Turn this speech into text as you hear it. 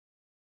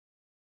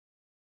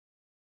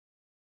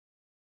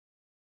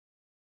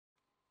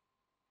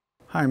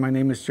Hi, my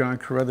name is John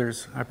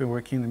Carruthers. I've been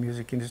working in the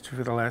music industry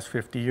for the last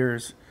 50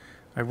 years.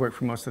 I've worked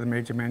for most of the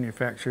major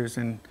manufacturers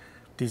in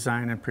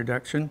design and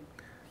production.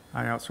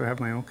 I also have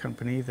my own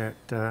company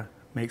that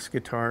makes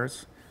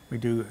guitars. We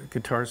do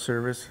guitar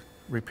service,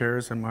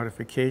 repairs, and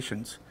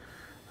modifications.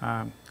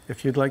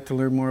 If you'd like to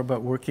learn more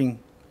about working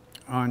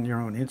on your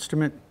own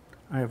instrument,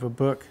 I have a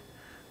book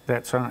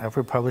that's on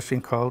Elixir Publishing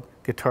called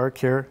Guitar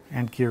Care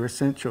and Gear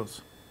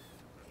Essentials.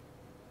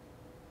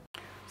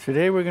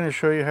 Today we're going to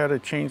show you how to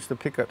change the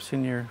pickups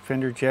in your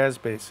Fender Jazz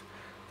Bass.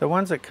 The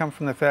ones that come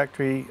from the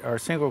factory are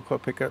single coil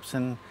pickups,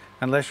 and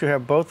unless you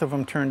have both of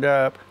them turned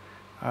up,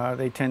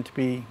 they tend to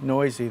be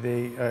noisy.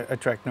 They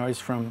attract noise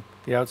from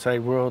the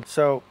outside world.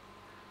 So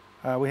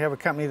we have a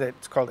company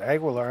that's called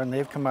Aguilar, and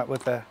they've come up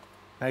with a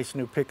nice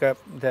new pickup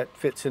that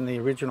fits in the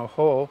original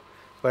hole,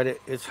 but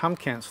it's hum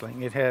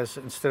canceling. It has,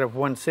 instead of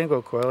one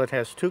single coil, it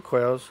has two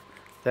coils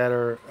that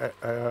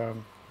are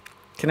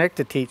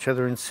connected to each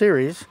other in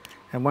series.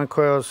 And one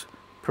coil's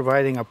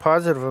providing a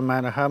positive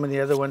amount of hum and the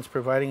other one's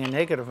providing a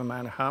negative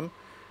amount of hum,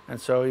 and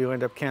so you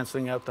end up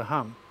canceling out the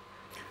hum.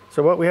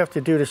 So what we have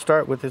to do to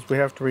start with is we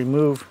have to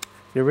remove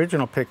the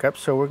original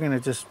pickups. So we're going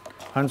to just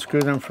unscrew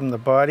them from the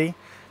body,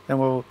 then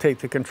we'll take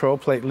the control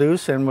plate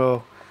loose and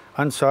we'll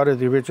unsolder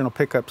the original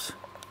pickups.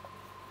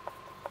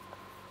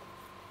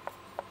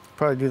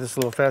 Probably do this a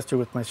little faster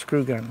with my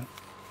screw gun.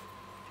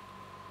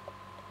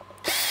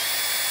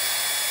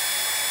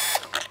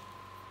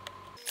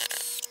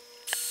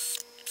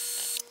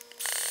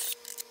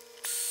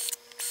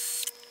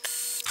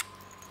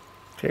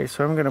 Okay,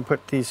 so I'm going to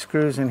put these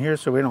screws in here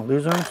so we don't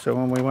lose them, so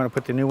when we want to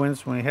put the new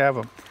ones, when we have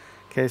them.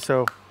 Okay,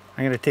 so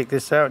I'm going to take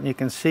this out, and you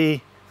can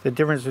see the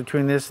difference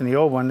between this and the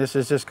old one. This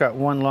has just got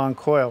one long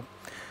coil.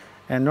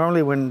 And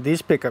normally when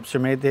these pickups are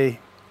made, they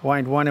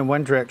wind one in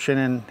one direction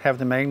and have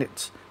the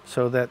magnets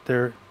so that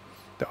they're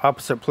the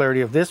opposite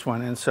polarity of this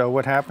one. And so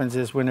what happens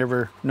is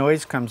whenever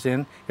noise comes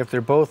in, if they're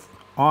both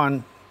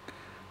on,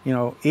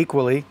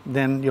 equally,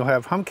 then you'll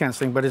have hum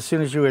canceling. But as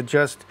soon as you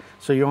adjust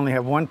so you only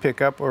have one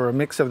pickup or a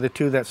mix of the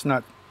two that's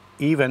not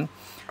even,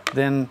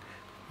 then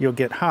you'll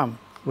get hum.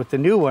 With the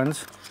new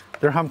ones,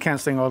 they're hum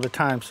canceling all the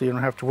time, so you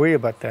don't have to worry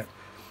about that.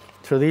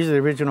 So these are the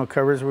original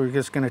covers. We're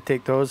just going to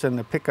take those and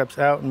the pickups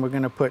out, and we're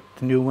going to put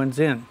the new ones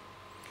in.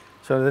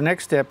 So the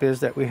next step is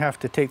that we have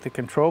to take the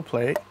control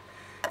plate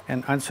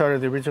and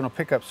unsolder the original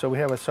pickups. So we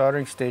have a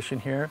soldering station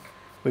here.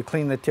 We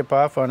clean the tip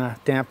off on a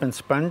dampened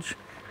sponge,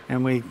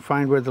 and we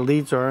find where the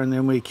leads are, and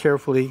then we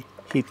carefully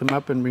heat them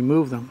up and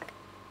remove them.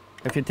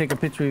 If you take a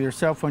picture with your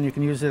cell phone, you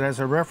can use it as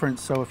a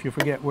reference, so if you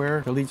forget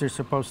where the leads are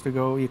supposed to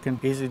go, you can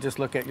easily just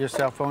look at your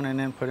cell phone and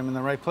then put them in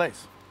the right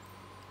place.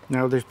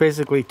 Now there's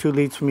basically two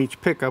leads from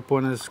each pickup.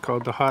 One is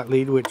called the hot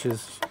lead, which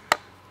is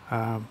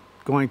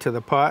going to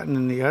the pot, and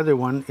then the other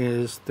one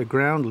is the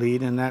ground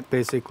lead, and that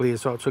basically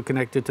is also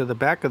connected to the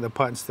back of the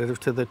pot instead of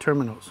to the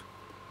terminals.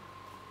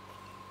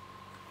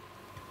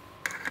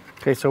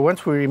 Okay, so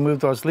once we remove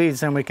those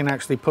leads, then we can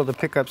actually pull the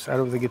pickups out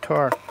of the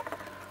guitar.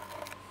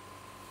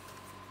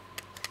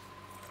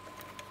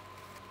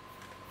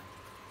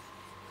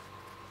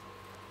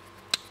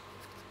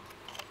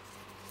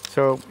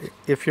 So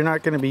if you're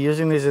not going to be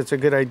using these, it's a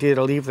good idea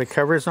to leave the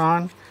covers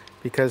on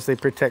because they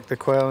protect the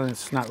coil and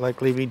it's not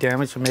likely to be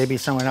damaged. So maybe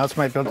someone else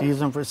might be able to use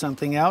them for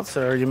something else,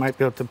 or you might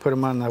be able to put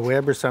them on the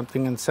web or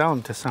something and sell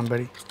them to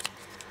somebody.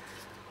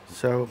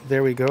 So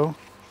there we go.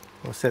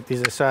 We'll set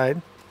these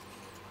aside.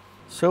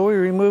 So we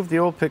removed the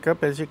old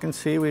pickup. As you can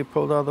see, we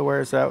pulled all the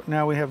wires out.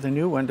 Now we have the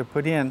new one to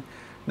put in.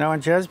 Now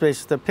on Jazz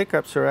Bass, the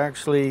pickups are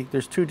actually,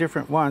 there's two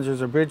different ones.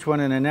 There's a bridge one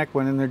and a neck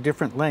one, and they're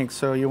different lengths,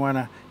 so you want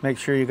to make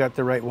sure you got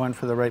the right one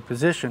for the right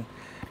position.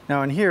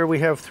 Now in here we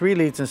have three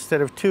leads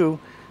instead of two.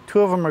 Two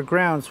of them are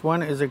grounds.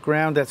 One is a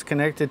ground that's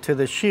connected to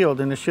the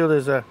shield, and the shield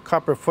is a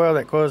copper foil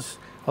that goes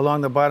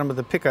along the bottom of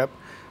the pickup.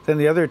 Then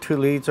the other two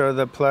leads are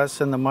the plus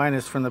and the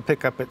minus from the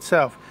pickup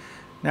itself.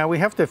 Now we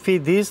have to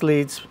feed these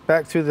leads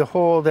back through the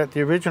hole that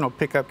the original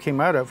pickup came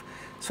out of.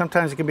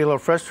 Sometimes it can be a little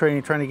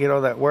frustrating trying to get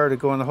all that wire to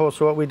go in the hole.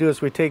 So what we do is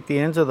we take the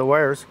ends of the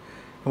wires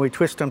and we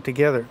twist them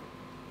together.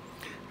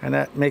 And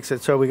that makes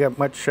it so we got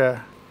much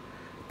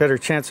better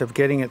chance of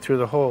getting it through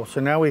the hole. So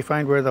now we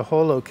find where the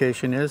hole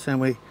location is and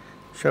we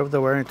shove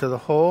the wire into the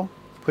hole,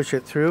 push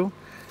it through,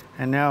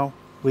 and now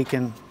we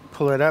can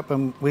pull it up.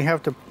 And we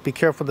have to be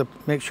careful to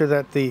make sure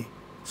that the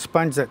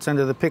sponge that's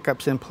under the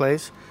pickup's in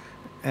place.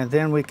 And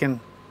then we can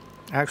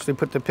actually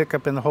put the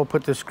pickup in the hole,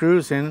 put the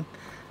screws in,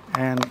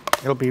 and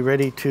it'll be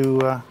ready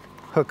to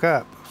hook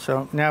up.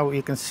 So now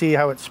you can see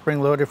how it's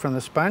spring-loaded from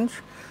the sponge.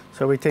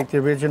 So we take the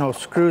original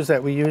screws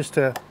that we used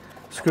to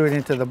screw it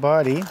into the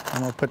body,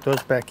 and we'll put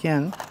those back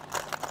in.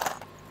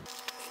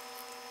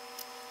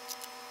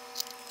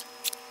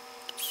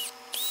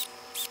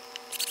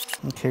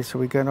 Okay, so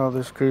we got all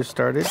the screws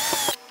started.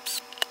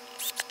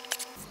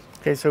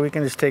 Okay, so we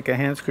can just take a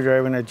hand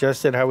screwdriver and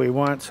adjust it how we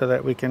want so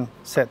that we can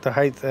set the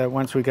height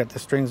once we got the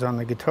strings on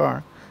the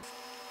guitar.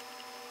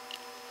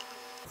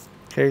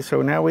 Okay,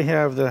 so now we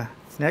have the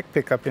neck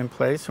pickup in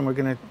place, and we're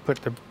going to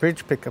put the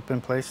bridge pickup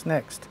in place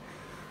next.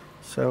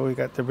 So we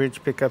got the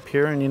bridge pickup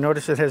here, and you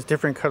notice it has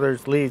different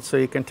colored leads, so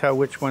you can tell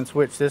which one's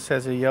which. This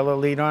has a yellow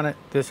lead on it,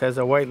 this has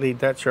a white lead,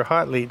 that's your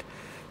hot lead.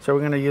 So we're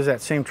going to use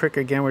that same trick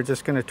again. We're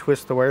just going to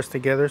twist the wires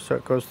together so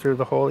it goes through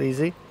the hole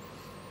easy.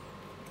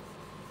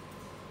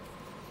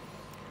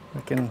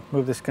 We can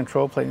move this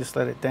control plate, just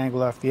let it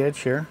dangle off the edge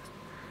here,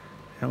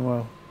 and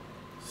we'll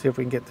see if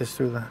we can get this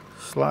through the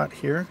slot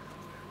here.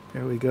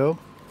 There we go.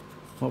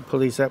 We'll pull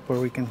these up where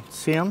we can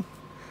see them.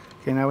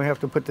 Okay, now we have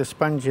to put the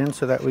sponge in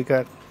so that we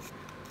got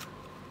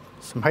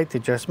some height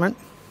adjustment.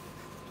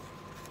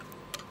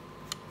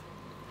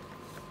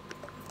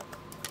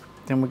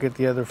 Then we'll get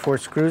the other 4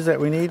 screws that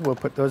we need. We'll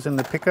put those in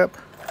the pickup,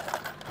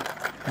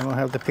 and we'll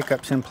have the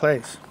pickups in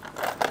place.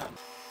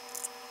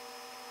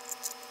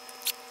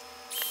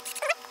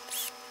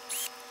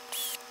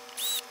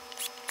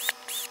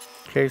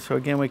 Okay, so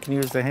again, we can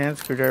use the hand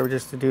screwdriver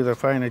just to do the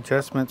fine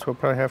adjustments. We'll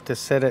probably have to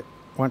set it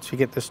once we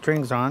get the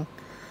strings on.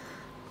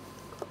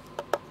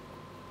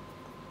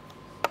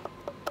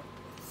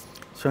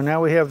 So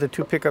now we have the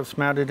 2 pickups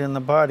mounted in the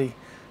body.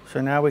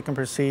 So now we can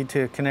proceed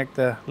to connect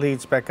the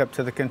leads back up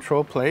to the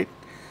control plate.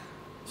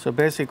 So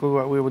basically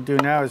what we would do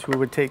now is we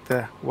would take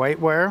the white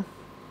wire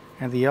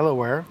and the yellow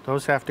wire.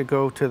 Those have to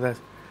go to the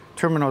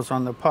terminals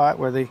on the pot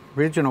where the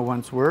original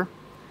ones were.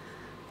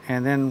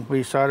 And then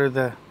we solder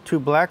the 2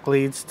 black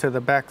leads to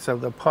the backs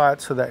of the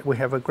pot so that we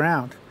have a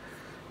ground.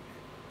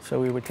 So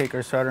we would take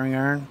our soldering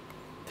iron,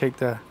 take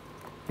the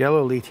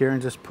yellow lead here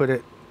and just put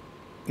it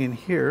in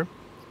here.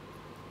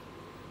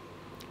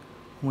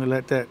 We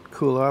let that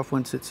cool off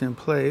once it's in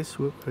place.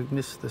 Whoop, I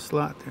missed the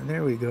slot there.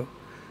 There we go.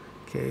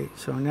 Okay,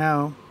 so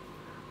now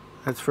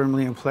that's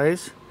firmly in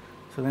place.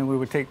 So then we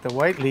would take the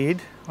white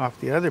lead off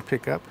the other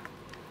pickup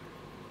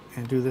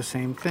and do the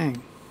same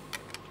thing.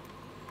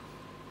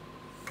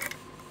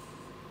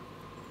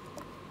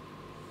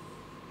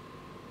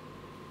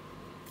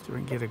 So we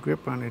can get a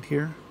grip on it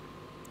here.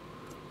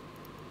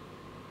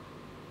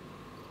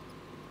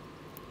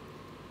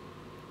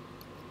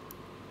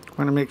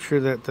 Want to make sure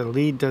that the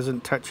lead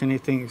doesn't touch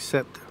anything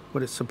except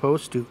what it's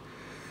supposed to.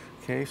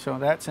 Okay, so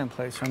that's in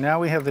place. So now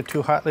we have the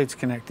 2 hot leads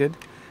connected.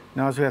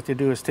 Now all we have to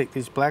do is take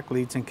these black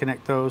leads and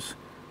connect those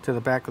to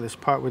the back of this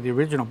pot where the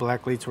original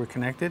black leads were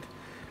connected.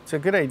 It's a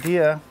good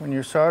idea when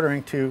you're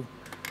soldering to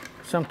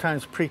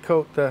sometimes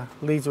pre-coat the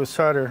leads with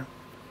solder.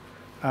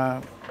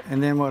 And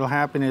then what will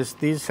happen is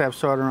these have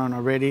solder on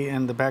already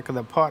and the back of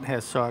the pot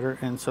has solder,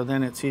 and so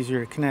then it's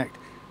easier to connect.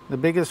 The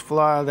biggest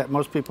flaw that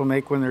most people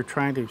make when they're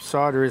trying to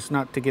solder is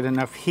not to get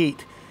enough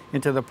heat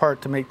into the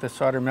part to make the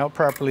solder melt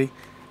properly,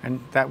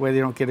 and that way they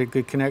don't get a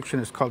good connection.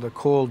 It's called a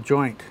cold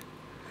joint,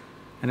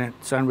 and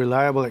it's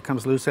unreliable. It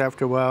comes loose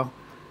after a while,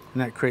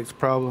 and that creates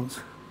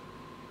problems.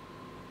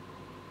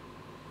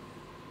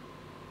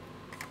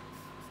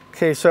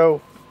 Okay,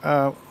 so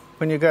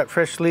when you got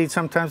fresh leads,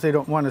 sometimes they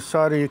don't want to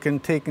solder. You can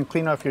take and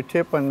clean off your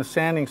tip on the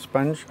sanding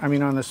sponge,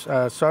 on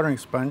the soldering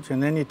sponge,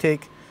 and then you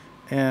take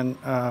and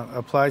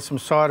apply some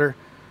solder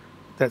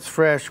that's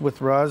fresh with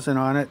rosin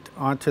on it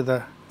onto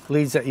the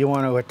leads that you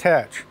want to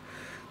attach.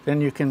 Then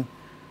you can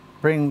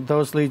bring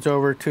those leads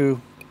over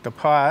to the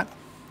pot,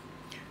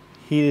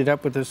 heat it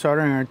up with the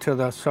soldering iron until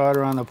the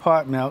solder on the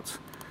pot melts.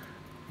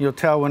 You'll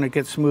tell when it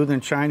gets smooth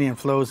and shiny and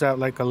flows out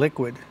like a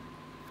liquid.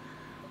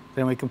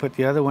 Then we can put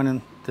the other one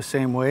in the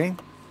same way.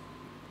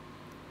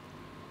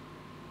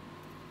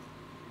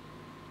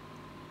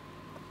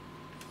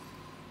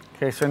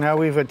 Okay, so now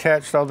we've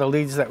attached all the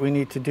leads that we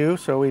need to do.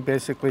 So we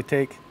basically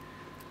take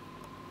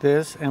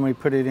this and we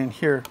put it in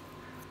here.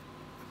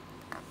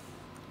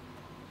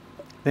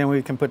 Then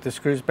we can put the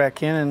screws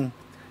back in and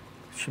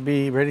it should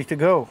be ready to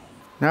go.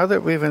 Now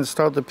that we've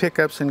installed the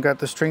pickups and got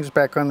the strings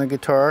back on the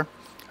guitar,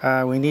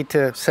 we need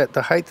to set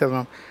the height of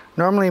them.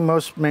 Normally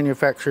most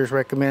manufacturers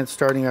recommend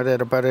starting out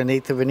at about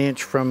 1/8 of an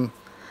inch from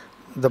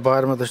the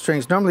bottom of the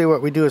strings. Normally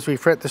what we do is we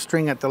fret the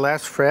string at the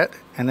last fret,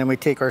 and then we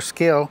take our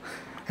scale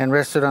and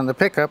rest it on the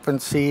pickup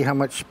and see how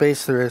much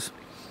space there is.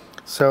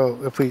 So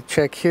if we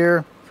check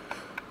here,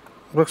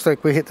 looks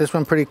like we hit this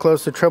one pretty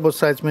close. The treble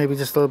side's maybe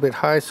just a little bit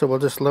high, so we'll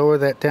just lower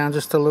that down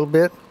just a little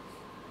bit.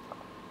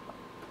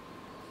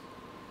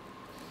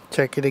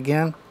 Check it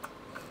again.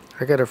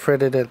 I got to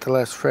fret it at the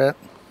last fret.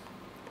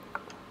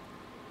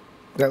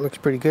 That looks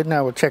pretty good.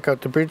 Now we'll check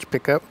out the bridge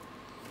pickup.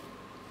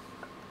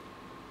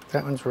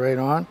 That one's right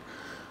on.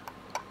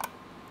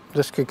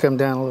 This could come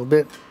down a little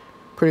bit.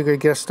 Pretty good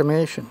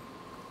guesstimation.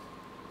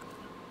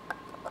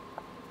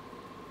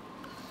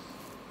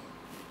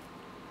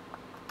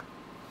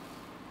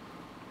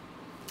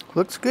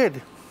 Looks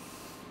good.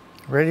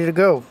 Ready to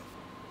go.